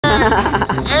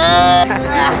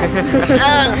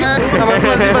আমার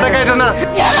প্রতিপাটা কাটো না।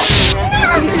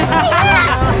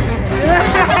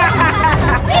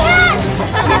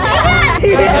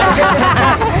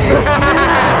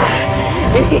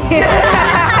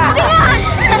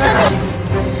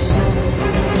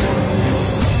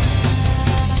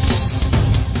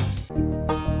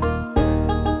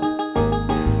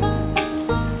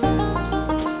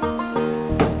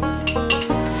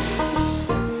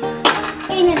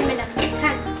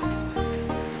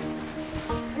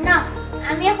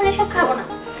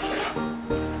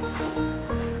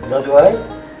 দাদু ভাই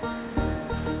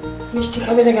মিষ্টি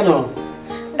খাবে না কেন?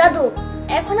 দাদু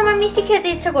এখন আমার মিষ্টি খেতে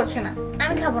ইচ্ছা করছে না,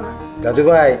 আমি খাবো না। দাদু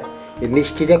ভাই এই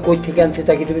মিষ্টিটা কই থেকে আনছে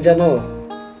তা কি তুমি জানো?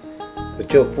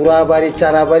 বুঝছো, পুরা বাড়ি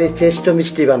চারা বাড়ি শ্রেষ্ঠ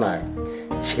মিষ্টি বানায়,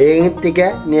 সেই থেকে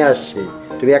নিয়ে আসছে।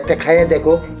 তুমি একটা খাইয়ে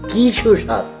দেখো কি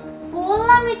সুস্বাদ।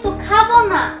 বললামই তো খাবো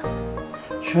না।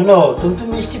 শোনো, তুমি তো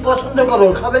মিষ্টি পছন্দ করো,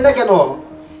 খাবে না কেন?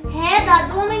 হ্যাঁ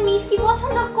দাদু আমি মিষ্টি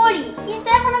পছন্দ করি, কিন্তু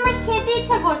এখন আমার খেতে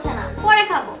ইচ্ছা করছে না, পরে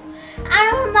খাবো। আর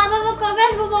আমার মা বাবা কবে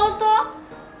আসবো বলতো?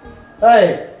 এই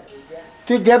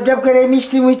তুই ড্যাব ড্যাব করে এই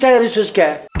মিষ্টি মুই চাই রিসুস কে?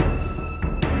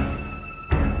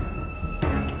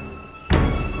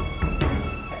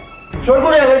 সই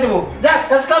করে এনে দেবো, যা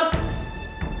কাজ কর।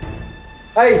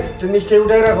 এই তুই মিষ্টি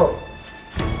উঠাই রাখো।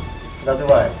 দাদু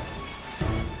ভাই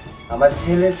আমার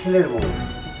ছেলের বউ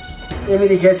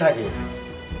আমেরিকায় থাকে,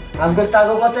 আমি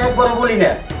তাকে কথা একবারও বলি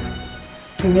না।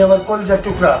 তুমি আমার কলিজার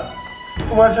টুকরা,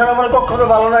 তোমার ছাড়া আমার কখনো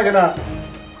ভালো লাগে না,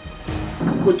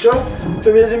 বুঝছো?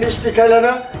 তুমি এই যে মিষ্টি খাইলে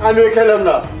না, আমিও খাইলাম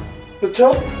না, বুঝছো?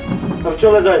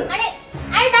 চলে যাই। আরে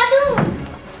আরে দাদু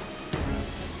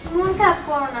মন খারাপ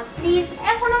করো না প্লিজ,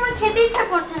 এখন আমার খেতে ইচ্ছা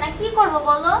করছে না, কি করব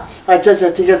বলো? আচ্ছা আচ্ছা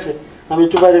ঠিক আছে, আমি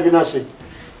একটু বাইরে কিনে আসি।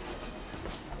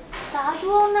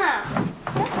 দাদু না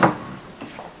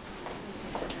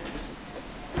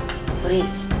ওরে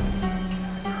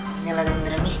মেলা দিন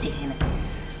ধরে মিষ্টি খাই না,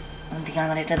 ওদিকে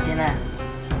আমার এটা দে না।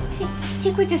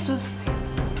 ঠিক হইতেছিস,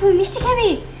 তুই মিষ্টি খাবি?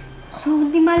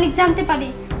 যদি মালিক জানতে পারে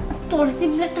তোর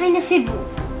জিভটা টাইনা সেবো।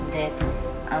 দেখ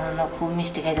আমার না খুব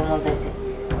মিষ্টি খাইতে মন চাইছে,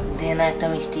 দে না একটা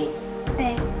মিষ্টি।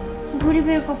 দেখ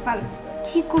গরিবের কপাল,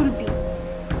 কি করবি?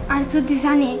 আর যদি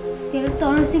জানে তাহলে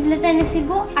তোর জিভটা টাইনা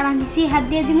সেবো, আর আমি সেই হাত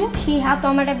দিয়ে দিব, সেই হাত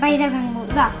আমার বাইরে ভাঙবো।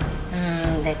 যা।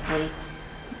 দেখ করি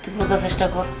তুই বোঝার চেষ্টা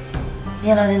কর,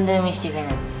 মেলা দিন ধরে মিষ্টি খাই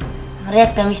না, আর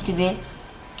একটা মিষ্টি দে।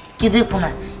 কেউ দেখবো না,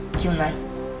 কেউ নাই।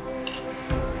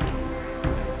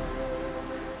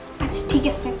 আচ্ছা ঠিক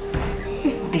আছে,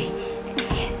 দে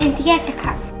এদিকে একটা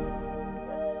খা।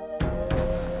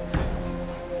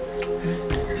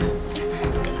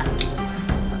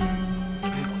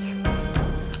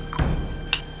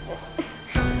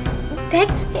 দেখ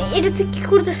এটা তুই কি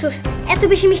করতেছিস? এত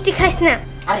বেশি মিষ্টি খাইস না।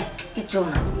 আরে কিচ্ছু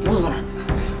না, বুঝবো না।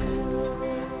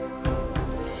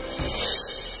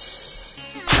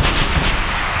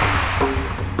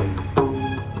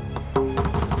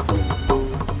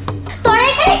 তোরা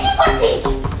এখানে কি করছিস?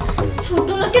 ছোট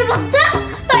লোকের বাচ্চা,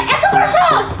 তোর এত বড়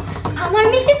সাহস আমার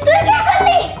মিষ্টি তুই খেয়ে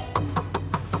ফেললি?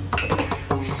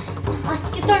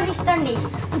 আজকে তোর নিস্তার নেই,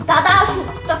 দাদা আসুক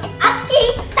তোকে আজকেই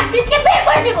চাকরি থেকে বের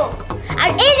করে দেব। আর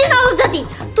এই যে নবজাতি,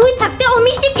 তুই থাকতে ও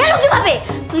মিষ্টি খেলো কিভাবে?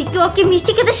 তুই কি ওকে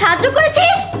মিষ্টি খেতে সাহায্য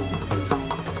করেছিস?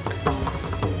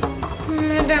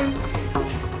 ম্যাডাম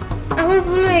আমার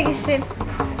ভুল হয়ে গেছে,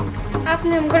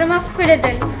 আপনি আমাকে মাফ করে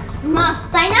দেন। মাফ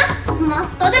তাই না? মাফ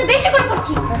তোদের বেশি করে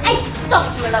করছি। এই চল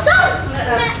চল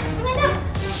ম্যাডাম।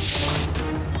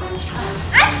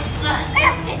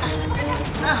 আজকে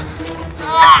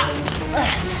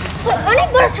অনেক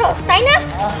বড় সাহস তাই না?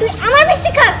 তুই আমার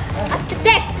মিষ্টি খাস? আজকে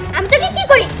দেখ আমি তোকে কি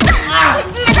করি।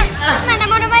 ম্যাডাম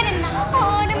ওরে মারেন না,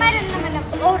 ওরে মারেন না ম্যাডাম,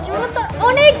 ওর জন্য তোর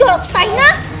অনেক দরদ তাই না?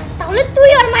 তাহলে তুই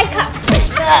আর মাই খা।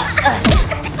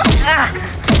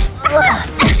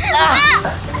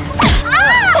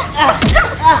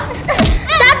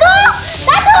 দাদু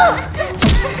দাদু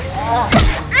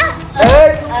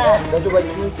দাদু ভাই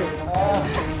কি হয়েছে?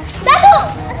 দাদু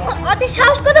ওদের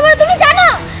সাহস কত বড় তুমি জানো?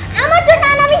 আমার জন্য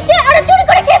আনা মিষ্টি ওরা চুরি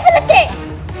করে খেয়ে ফেলেছে।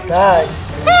 তাই?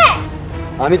 হ্যাঁ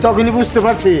আমি তখনই বুঝতে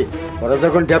পারছি, ওরা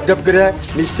যখন ড্যাব ড্যাব করে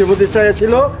মিষ্টির মধ্যে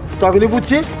চাইছিল তখনই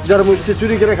বুঝছি যারা মিষ্টি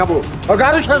চুরি করে খাবো। ওকে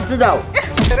আরো শাস্তি দাও।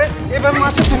 এবার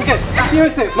মাসে তুমি কি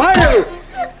হয়েছে?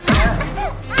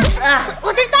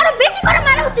 ওদের তো আরো বেশি করে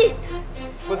মারা উচিত।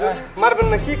 মারবেন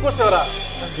না, কি করছে ওরা?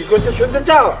 কি করছে শুনতে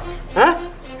চাও? হ্যাঁ,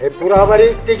 এই পুরা বাড়ি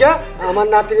থেকে আমার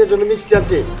নাতিনের জন্য মিষ্টি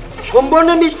আনছে, সম্পূর্ণ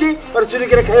মিষ্টি ওরা চুরি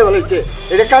করে খেয়ে ফেলেছে।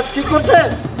 এটা কাজ ঠিক করছে?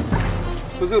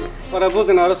 হুজুর ওরা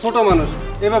বোঝে না, ওরা ছোট মানুষ,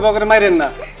 এভাবে ওকে মারেন না।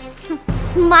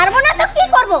 মারবো না তো কি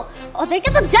করব? ওদেরকে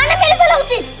তো জানে মেরে ফেলা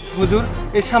উচিত। হুজুর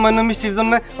এই সামান্য মিষ্টির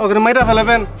জন্য ওকে মাইরা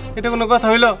ফেলাবেন, এটা কোনো কথা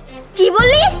হইলো? কি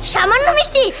বললি? সামান্য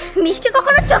মিষ্টি? মিষ্টি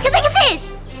কখনো চোখে দেখেছিস?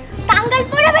 টাঙ্গাইল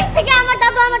পরিবার থেকে আমার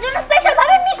দাদু আমার জন্য স্পেশাল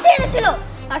ভাবে মিষ্টি এনেছিল,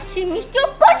 আর সেই মিষ্টিও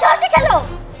কোন সাহসে খেলো?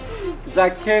 যা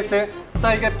খেয়েছে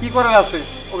তাই আর কি করার আছে,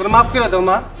 ওকে মাফ করে দাও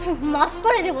মা। মাফ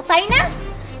করে দেব তাই না?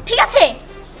 ঠিক আছে,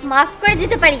 মাফ করে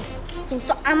দিতে পারি,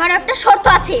 কিন্তু আমার একটা শর্ত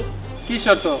আছে। কি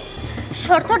শর্ত?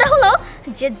 শর্তটা হলো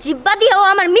যে জিব্বা দিয়েও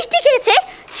আমার মিষ্টি খেয়েছে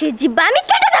সেই জিব্বা আমি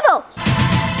কেটে দেব।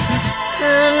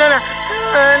 না না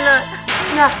না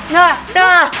না না না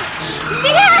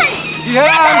দিহান!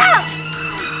 দিহান!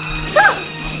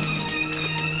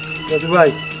 দাদু ভাই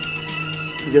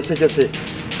গেছে গেছে,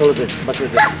 চলো যে বাঁচে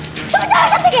তুমি যাও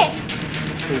এখান থেকে।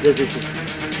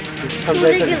 চলে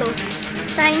গেল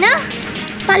তাই না?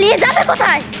 পালিয়ে যাবে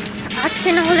কোথায়? আজকে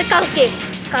না হলে কালকে,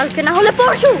 কালকে না হলে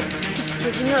পরশু,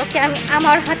 যেদিন ওকে আমি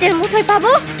আমার হাতের মুঠোয়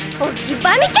পাবো ওর জিব্বা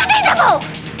আমি কেটেই দেবো।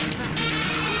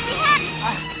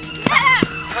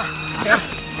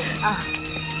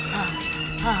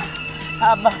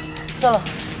 আব্বা চলো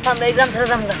আমরা এই গ্রাম ছেড়ে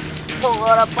যামগা,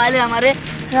 ওরা পাইলে আমারে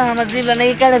আমার জিব্বা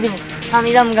নাকি কেটে দিব। আমি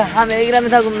যামগা, আমি এই গ্রামে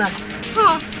থাকুম না।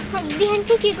 হ্যাঁ দিহান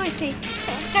ঠিকই কইছে।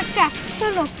 কাকা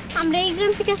চলো আমরা এই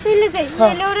গ্রাম থেকে চলে যাই,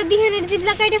 নাহলে ওরা দিহানের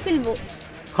জিবলা কাইটা ফেলবো।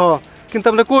 হ, কিন্তু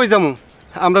আমরা কই যামু?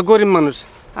 আমরা গরিব মানুষ,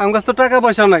 আমার কাছে তো টাকা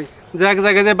পয়সা নাই যে এক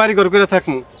জায়গায় যে বাড়ি ঘর করে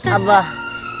থাকমু। আব্বা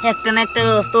একটা না একটা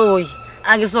ব্যবস্থা হই,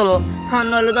 আগে চলো,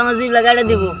 নইলে তো আমার জিবলা কেটে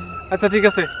দিব। আচ্ছা ঠিক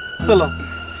আছে, চলো।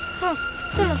 হ্যাঁ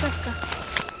চলো কাকা।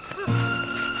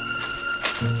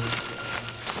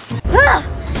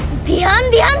 ধ্যান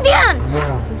ধ্যান ধ্যান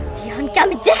ধ্যানকে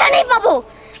আমি যেখানেই পাবো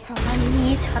আমার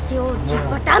নিজ হাতে ওর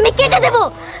জিব্বাটা আমি কেটে দেব,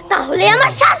 তাহলে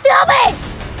আমার শান্তি হবে।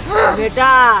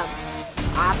 বেটা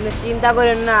আপনি চিন্তা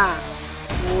করেন না,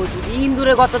 ও যদি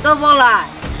হিন্দুরে কথা তো বলায়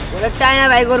ওরে টাইনা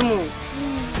ভাই করমু,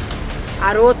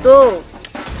 আর ও তো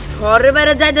শহরের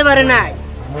বাইরে যাইতে পারে নাই,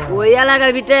 ওই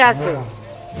এলাকার ভিতরে আছে।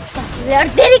 তাহলে আর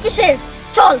দেরি কিসের?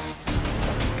 চল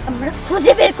আমরা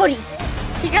খুঁজে বের করি।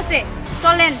 ঠিক আছে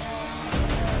চলেন।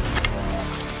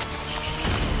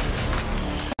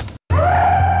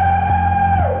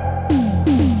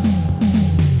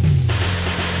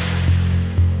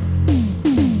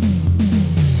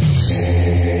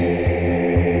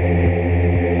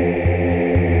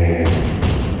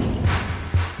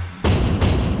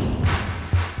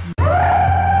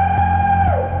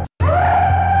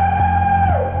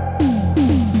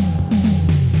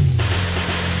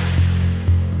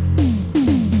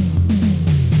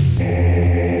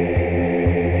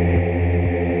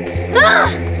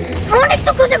 অনেক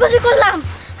তো খোঁজাখুঁজি করলাম,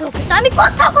 ওকে তো আমি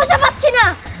কোথাও খুঁজে পাচ্ছি না।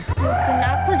 ওকে না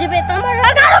খুঁজে পেয়ে তো আমার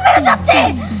রাগ আরো বেড়ে যাচ্ছে।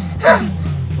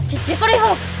 ওকে যে করেই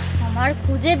হোক আমার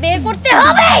খুঁজে বের করতে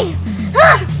হবেই।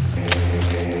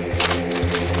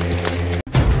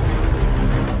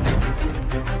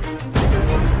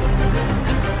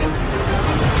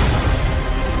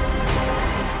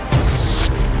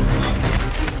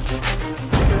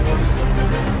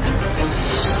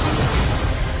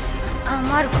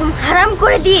 আমার ঘুম হারাম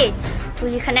করে দিয়ে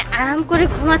তুই এখানে আরাম করে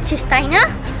ঘুমাচ্ছিস তাই না?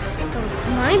 তোর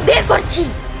ঘুম আমি বের করছি।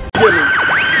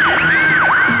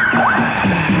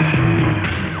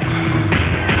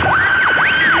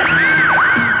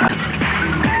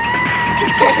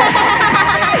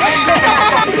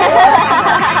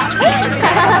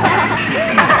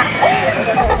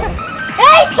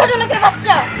 এই ছোট লোকের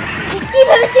বাচ্চা, তুই কি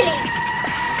ভেবেছিলি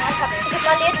আমার হাত থেকে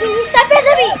পালিয়ে তুই নিস্তার পেয়ে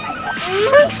যাবি?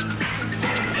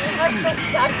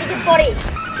 যার দিকে পড়ে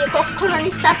সে কখনো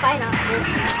নিস্তার পায় না।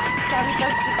 আমি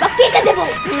তোর জিব্বা কেটে দেবো।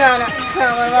 না না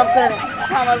আমার মাফ করে দাও,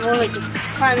 আমার ভুল হয়েছে,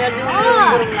 আমি আর জীবনে এরকম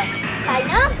করব না। তাই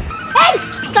না? এই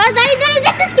তোর দাঁড়িয়ে দাঁড়িয়ে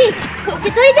দেখছিস কি? তোকে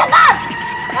তোরই দেখা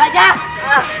যা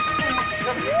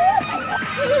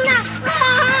না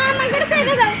আমার ঘরে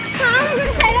সাইডে দাও, আমার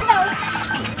ঘরে সাইডে দাও।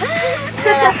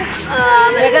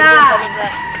 বেটা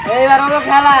এইবার হলো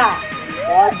খেলা,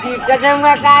 ওর জিপটা যেমন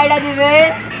কাইটা দিবে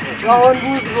তখন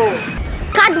বুঝবো।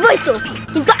 কাটবই তো,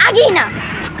 কিন্তু আগেই না,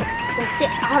 ওকে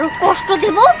আরো কষ্ট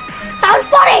দেব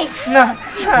তারপরে। না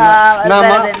না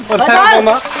মা, ওর ছাইরা দাও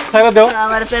মা, ছাইরা দাও।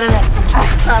 আমার ছেড়ে দেন,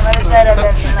 আমার ছেড়ে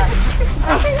দেন না।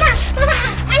 না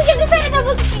আঙ্কেল সাইডে দাও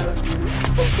বলছি।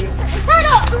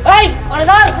 ছাড়ো। এই ওরে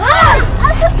ধর।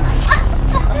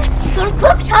 তোর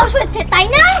খুব সাহস হয়েছে তাই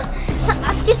না?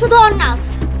 আজকে শুধু ওর না,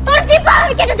 তোর জিব্বা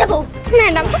আমি কেটে দেবো।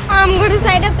 ম্যাডাম আম ঘরে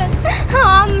সাইডে দেন,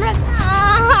 আমরা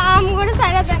আম ঘরে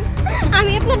সাইডে দেন,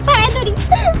 আমি আপনার পায়ে ধরি,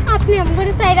 আপনি আম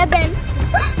ঘরে সাইডে দেন।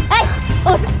 এই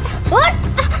ওঠ ওঠ,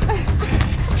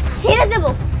 ছেড়ে দেবো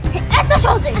এত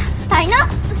সহজে তাই না?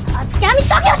 আজকে আমি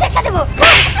তোকেও শিক্ষা দেবো।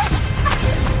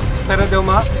 ছাইরা দাও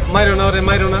মা, মাইরো না ওরে,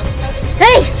 মাইরো না।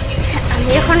 এই আমি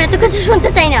এখন এত কিছু শুনতে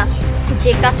চাই না,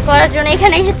 যে কাজ করার জন্য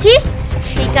এখানে এসেছি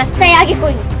সেই কাজটাই আগে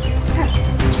করি।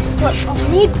 তোর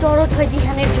অনেক দরদ হয়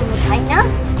দিহানের জন্য, তাই না?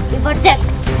 এবার দেখ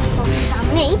তোর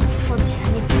সামনেই তোর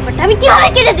দিহানের ব্যাপারটা আমি কিভাবে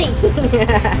কেটে দিই।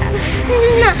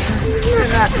 না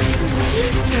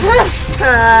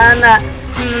না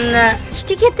না,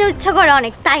 মিষ্টি খেতে ইচ্ছা করে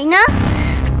অনেক, তাই না?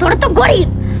 তোরা তো গরিব,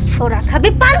 তোরা খাবি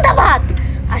পান্তা ভাত,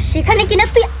 আর সেখানে কিনা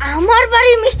তুই আমার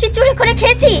বাড়ির মিষ্টি চুরি করে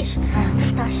খেয়েছিস।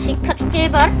 তার শিক্ষা তোকে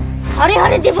এবার হরে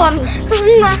হরে দেব আমি।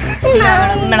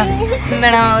 ম্যাডাম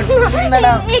ম্যাডাম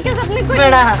ম্যাডাম এই কাজ আপনি করেন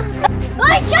ম্যাডাম। না।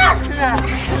 ওই চল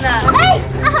না এই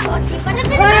ওর কি পাঠাতে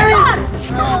দিবি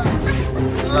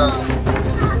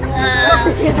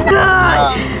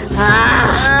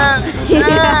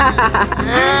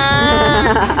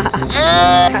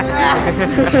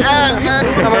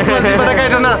আমার পোলার জিব্বাটা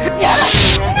কাটো না।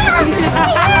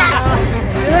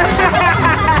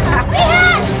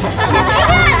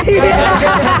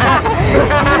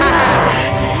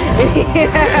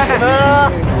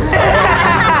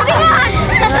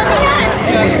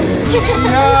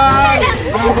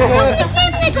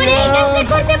 কেমনে করে এই কাজটা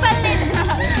করতে পারলেন?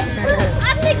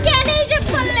 আপনি কেন এইসব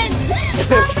করলেন?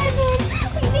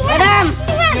 ম্যাডাম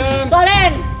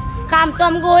চলেন, কাম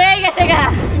টাম হয়ে গেছে গা।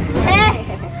 হ্যাঁ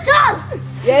চল।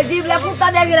 এ জিবলা কুত্তা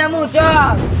দেখলাম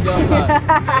চল।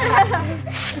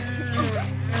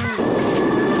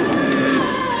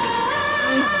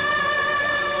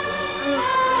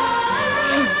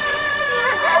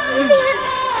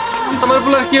 আমার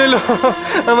পোলার কি হইলো?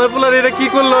 আমার পোলার এটা কি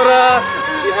করলো ওরা?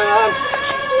 দিহান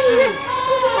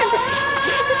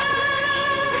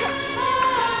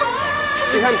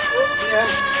দিহান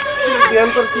দিহান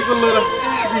তোর কি করলো ওরা?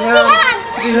 দিহান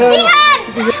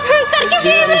দিহান তোর কি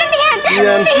ছিল বলে দিহান?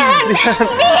 দিহান দিহান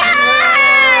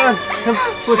দিহান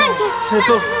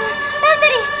চল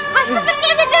তাড়াতাড়ি হাসপাতাল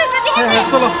নিয়ে যেতে হবে দিহান।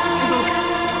 চলো